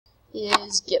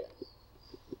is given.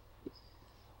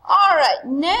 All right,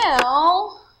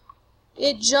 now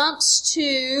it jumps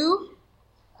to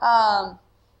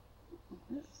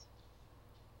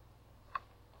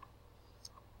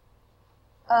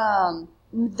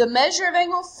the measure of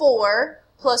angle 4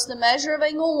 plus the measure of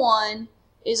angle 1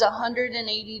 is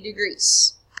 180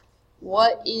 degrees.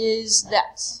 What is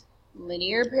that?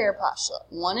 Linear pair postulate.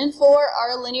 1 and 4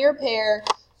 are a linear pair,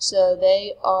 so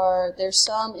their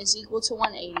sum is equal to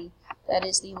 180. That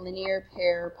is the linear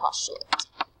pair postulate.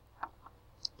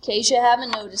 In case you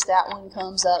haven't noticed, that one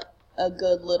comes up a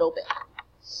good little bit.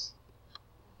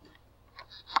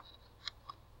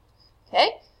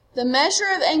 Okay, the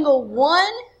measure of angle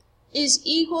 1 is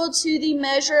equal to the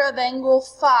measure of angle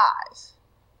 5.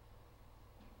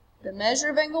 The measure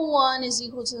of angle 1 is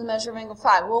equal to the measure of angle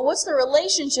 5. Well, what's the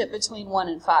relationship between 1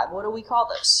 and 5? What do we call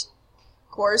those?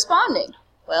 Corresponding.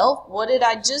 Well, what did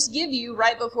I just give you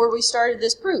right before we started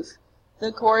this proof?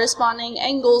 The corresponding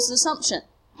angles assumption.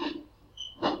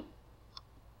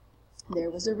 There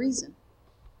was a reason.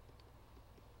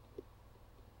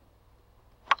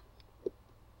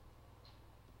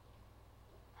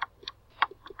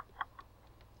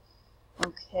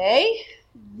 Okay,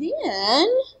 then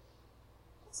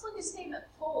let's look at statement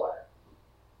 4.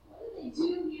 What do they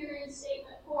do here in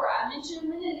statement 4? I mentioned a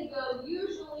minute ago,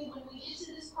 usually when we get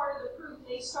to this part of the proof,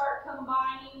 they start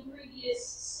combining previous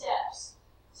steps.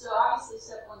 So obviously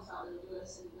step 1's not going to do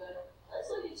us any good. Let's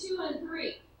look at 2 and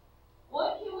 3.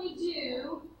 What can we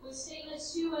do with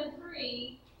statements 2 and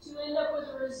 3 to end up with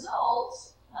the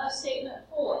result of statement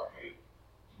 4?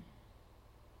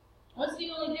 What's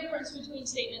the only difference between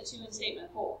statement 2 and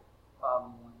statement 4? 5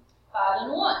 and 1. 5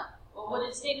 and 1. Well, what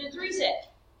did statement 3 say?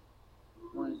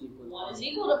 1 is equal to 1 is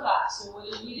equal to 5. So what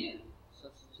did we do?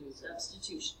 Substitute.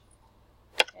 Substitution.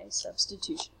 Okay,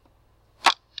 substitution.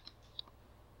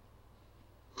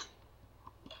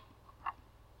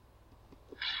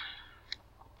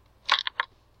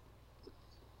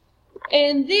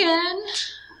 And then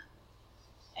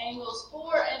angles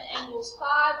 4 and angles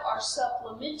 5 are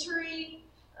supplementary.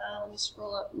 Let me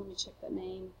scroll up. Let me check that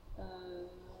name.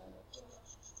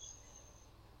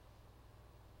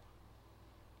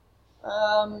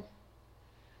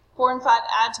 4 and 5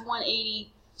 add to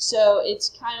 180, so it's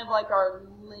kind of like our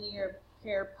linear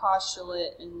pair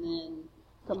postulate, and then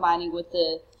combining with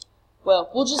the, well,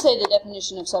 we'll just say the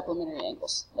definition of supplementary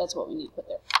angles. That's what we need to put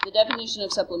there. The definition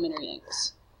of supplementary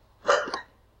angles.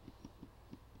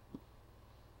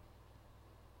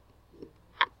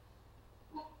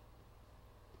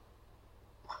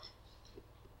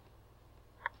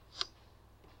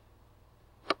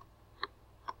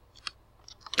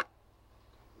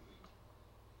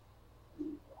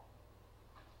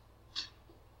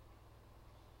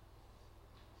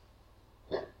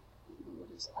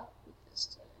 Up with this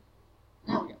today.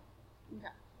 There we go. Okay.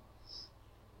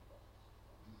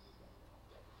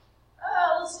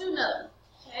 Let's do another.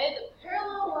 Okay, the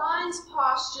parallel lines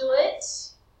postulate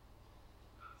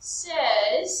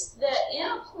says that in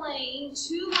a plane,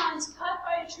 2 lines cut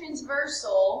by a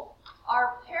transversal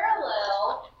are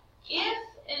parallel if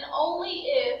and only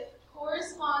if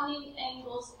corresponding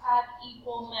angles have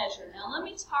equal measure. Now let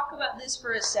me talk about this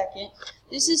for a second.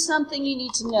 This is something you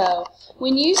need to know.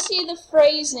 When you see the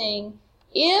phrasing,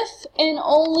 if and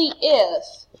only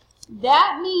if,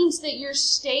 that means that your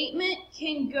statement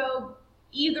can go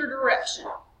either direction.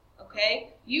 Okay?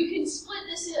 You can split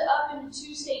this up into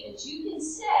 2 statements. You can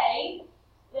say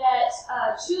that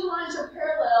 2 lines are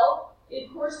parallel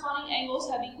if corresponding angles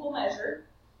have equal measure,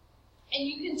 and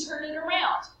you can turn it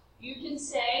around. You can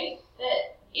say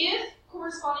that if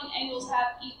corresponding angles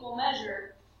have equal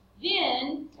measure,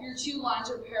 then your 2 lines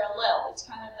are parallel. It's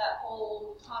kind of that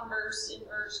whole converse,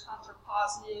 inverse,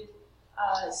 contrapositive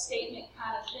statement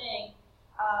kind of thing.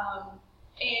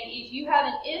 And if you have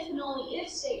an if and only if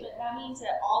statement, that means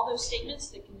that all those statements,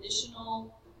 the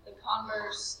conditional, the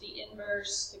converse, the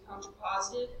inverse, the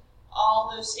contrapositive,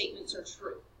 all those statements are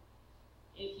true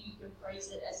if you can phrase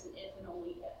it as an if and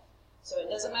only if. So it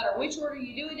doesn't matter which order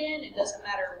you do it in, it doesn't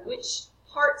matter which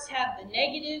parts have the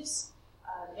negatives,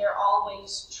 they're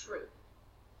always true.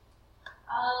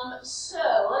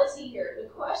 So let's see here. The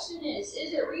question is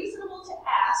it reasonable to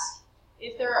ask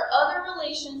if there are other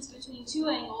relations between 2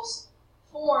 angles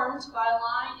formed by a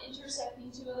line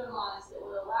intersecting 2 other lines that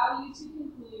would allow you to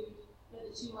conclude that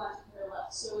the 2 lines are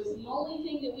parallel? So is the only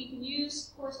thing that we can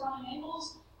use corresponding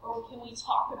angles, or can we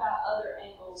talk about other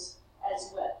angles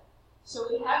as well? So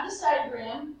we have this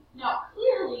diagram. Now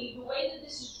clearly, the way that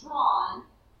this is drawn,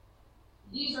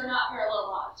 these are not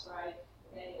parallel lines, right?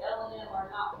 Okay, L and M are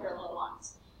not parallel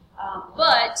lines.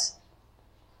 But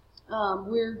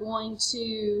we're going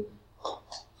to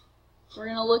we're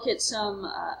going to look at some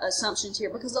assumptions here,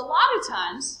 because a lot of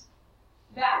times,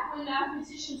 back when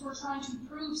mathematicians were trying to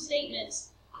prove statements,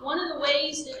 one of the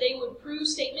ways that they would prove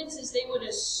statements is they would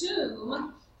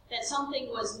assume that something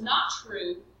was not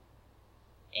true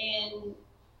and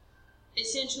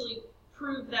essentially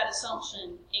prove that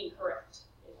assumption incorrect,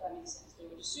 if that makes sense. They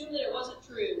would assume that it wasn't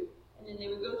true, and then they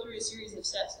would go through a series of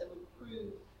steps that would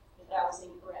prove that that was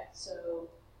incorrect. So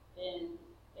then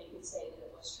they could say that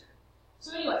it was true.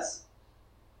 So anyways,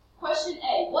 question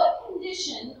A. What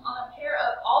condition on a pair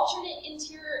of alternate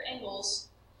interior angles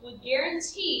would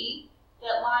guarantee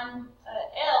that line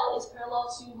L is parallel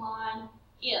to line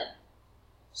M?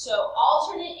 So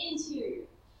alternate interior.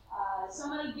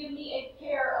 Somebody give me a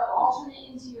pair of alternate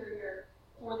interior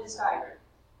for this diagram.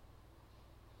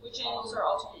 Which angles are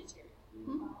alternate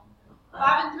interior?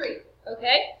 5 and 3.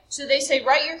 Okay? So they say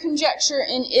write your conjecture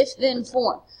in if-then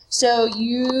form. So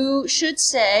you should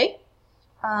say,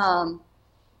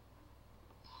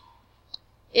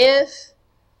 if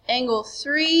angle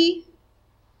 3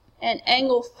 and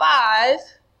angle 5,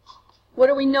 what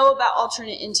do we know about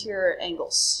alternate interior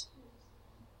angles?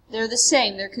 They're the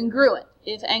same. They're congruent.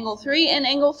 If angle 3 and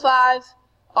angle 5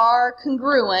 are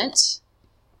congruent,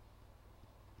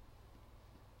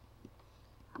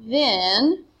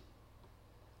 then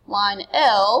line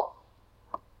L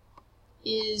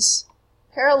is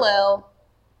parallel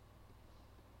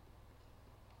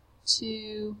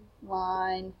to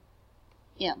line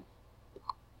M.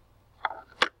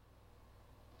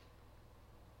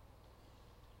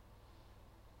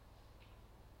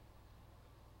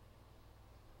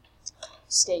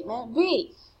 Statement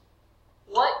B.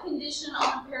 What condition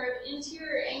on a pair of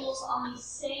interior angles on the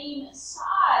same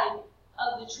side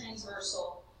of the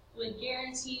transversal would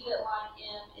guarantee that line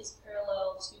M is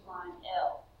parallel to line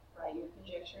L? Write your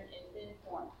conjecture in if-then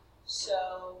form.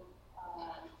 So,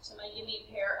 somebody give me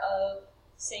a pair of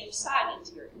same side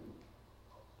interior.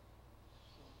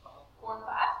 4 and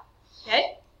 5.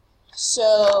 Okay?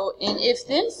 So, in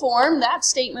if-then form, that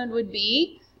statement would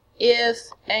be if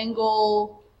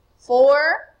angle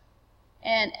 4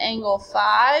 and angle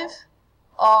 5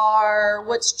 are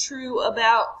what's true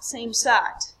about same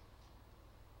side.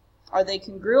 Are they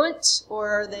congruent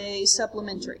or are they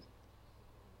supplementary?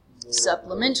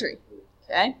 Supplementary.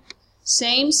 Okay?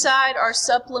 Same side are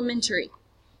supplementary.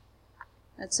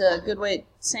 That's a good way.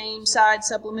 Same side,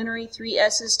 supplementary, 3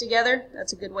 S's together.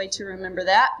 That's a good way to remember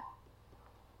that.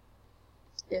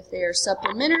 If they are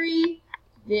supplementary,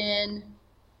 then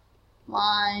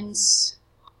lines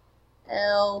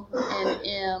L and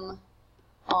M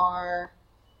are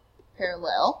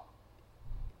parallel,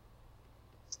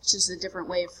 which is a different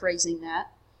way of phrasing that.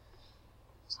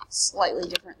 Slightly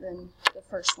different than the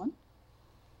first one.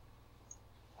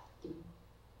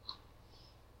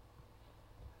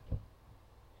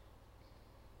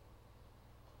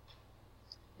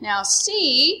 Now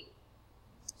C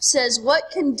says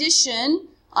what condition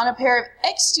on a pair of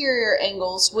exterior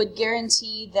angles would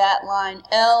guarantee that line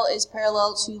L is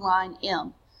parallel to line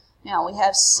M. Now we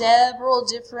have several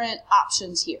different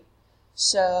options here.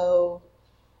 So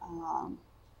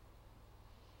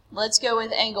let's go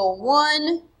with angle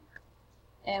 1.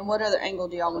 And what other angle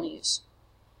do y'all want to use?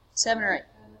 7 or 8?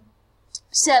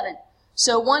 7.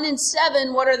 So 1 and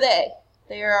 7, what are they?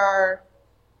 They are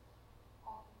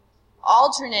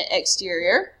alternate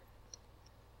exterior.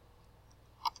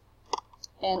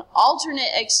 And alternate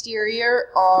exterior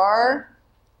are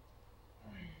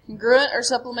congruent or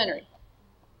supplementary?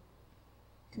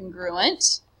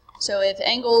 Congruent. So if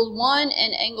angle 1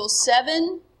 and angle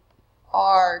 7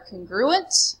 are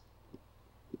congruent,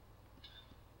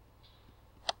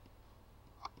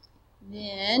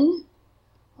 then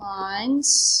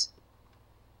lines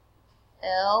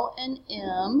L and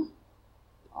M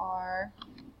are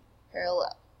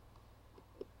parallel.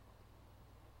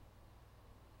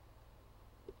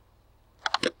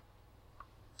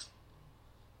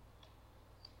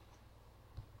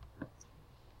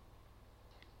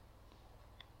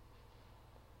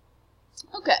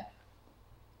 Okay.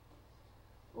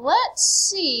 Let's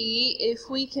see if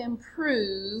we can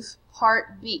prove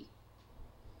part B.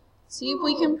 See if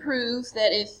we can prove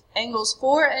that if angles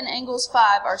 4 and angles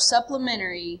 5 are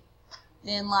supplementary,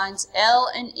 then lines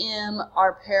L and M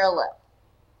are parallel.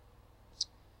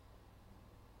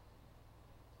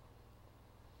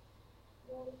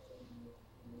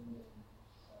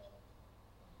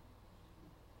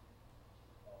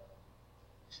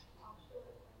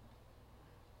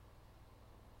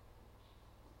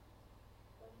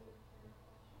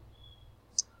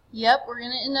 Yep, we're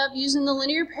going to end up using the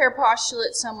linear pair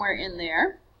postulate somewhere in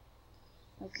there.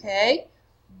 Okay,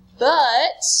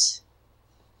 but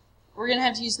we're going to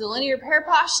have to use the linear pair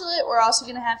postulate. We're also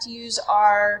going to have to use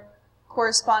our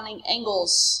corresponding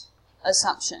angles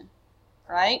assumption,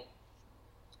 right?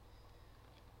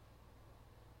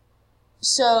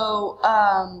 So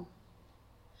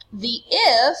the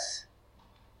if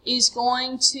is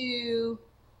going to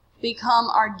become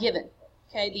our given.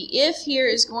 Okay, the if here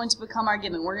is going to become our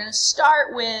given. We're going to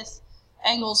start with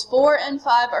angles 4 and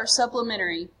 5 are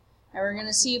supplementary, and we're going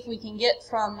to see if we can get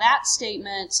from that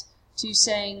statement to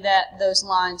saying that those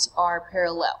lines are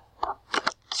parallel.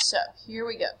 So here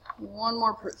we go. One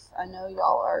more proof. I know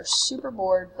y'all are super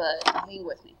bored, but hang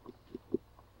with me.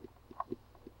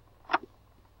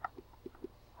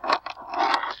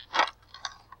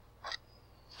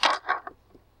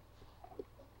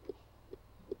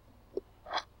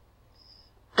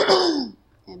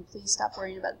 And please stop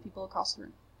worrying about the people across the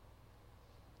room.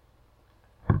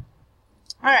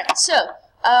 Alright, so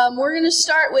we're going to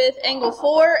start with angle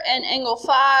 4 and angle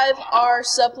 5 are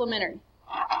supplementary.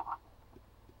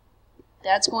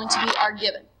 That's going to be our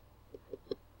given.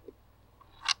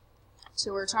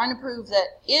 So we're trying to prove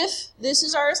that if this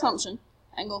is our assumption,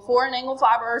 angle 4 and angle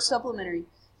 5 are supplementary,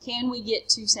 can we get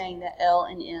to saying that L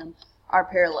and M are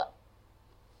parallel?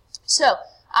 So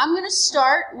I'm going to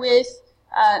start with,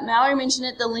 Mallory mentioned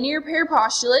it, the linear pair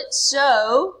postulate.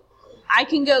 So I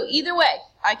can go either way.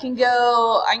 I can do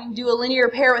a linear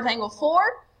pair with angle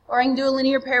 4, or I can do a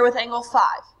linear pair with angle 5.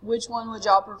 Which one would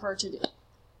y'all prefer to do?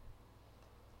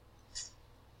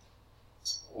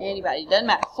 Anybody? Doesn't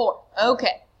matter. 4.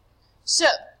 Okay. So,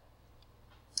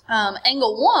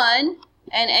 angle 1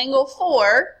 and angle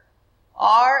 4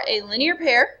 are a linear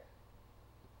pair.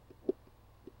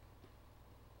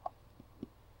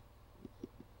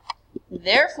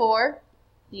 Therefore,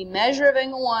 the measure of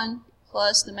angle 1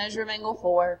 plus the measure of angle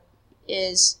 4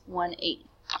 is 180.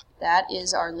 That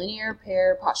is our linear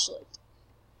pair postulate.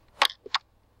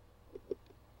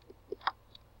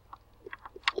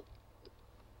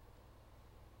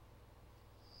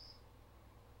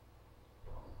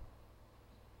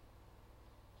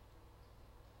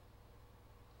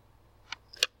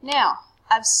 Now,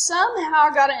 I've somehow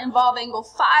got to involve angle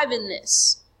 5 in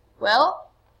this.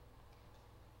 Well,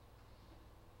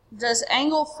 does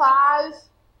angle 5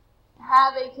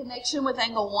 have a connection with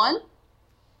angle 1?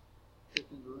 They're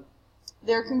congruent.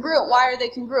 They're congruent. Why are they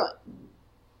congruent?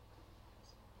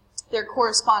 They're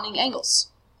corresponding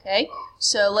angles. Okay,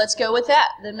 so let's go with that.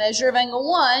 The measure of angle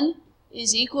 1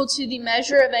 is equal to the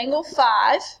measure of angle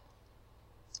 5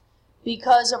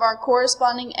 because of our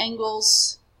corresponding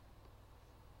angles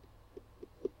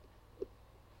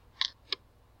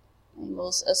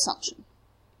assumption.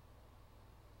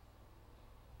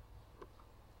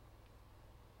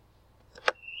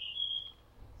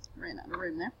 Ran out of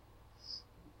room there.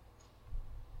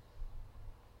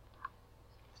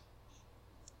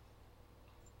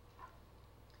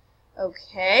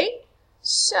 Okay,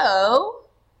 so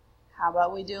how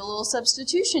about we do a little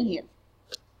substitution here?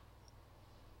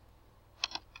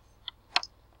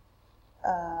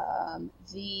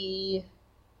 The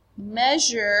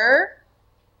measure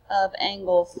of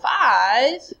angle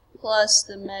 5 plus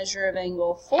the measure of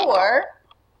angle 4.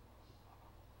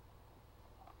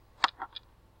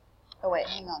 Oh wait,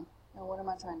 hang on. No, what am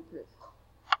I trying to prove?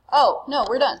 Oh, no,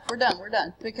 we're done. We're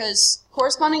done. Because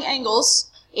corresponding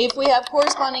angles, if we have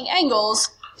corresponding angles,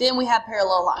 then we have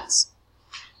parallel lines.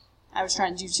 I was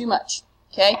trying to do too much.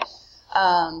 Okay?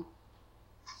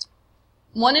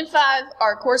 1 and 5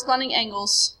 are corresponding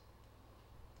angles.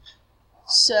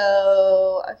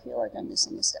 So, I feel like I'm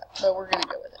missing a step, but we're going to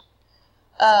go with it.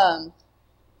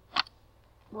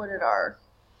 What did our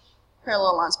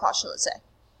parallel lines postulate say?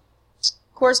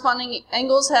 Corresponding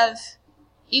angles have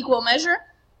equal measure.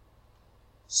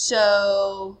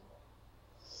 So,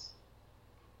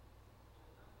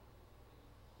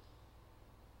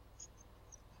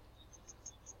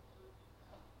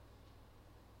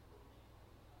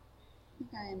 I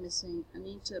think I am missing. I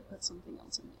need to put something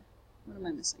else in there. What am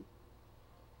I missing?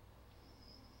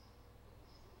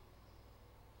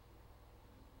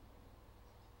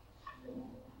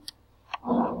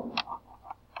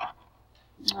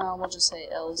 We'll just say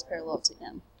L is parallel to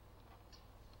M.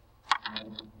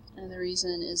 And the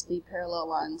reason is the parallel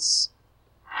lines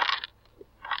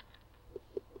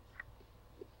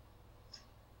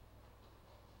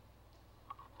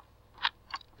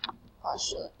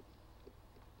postulate.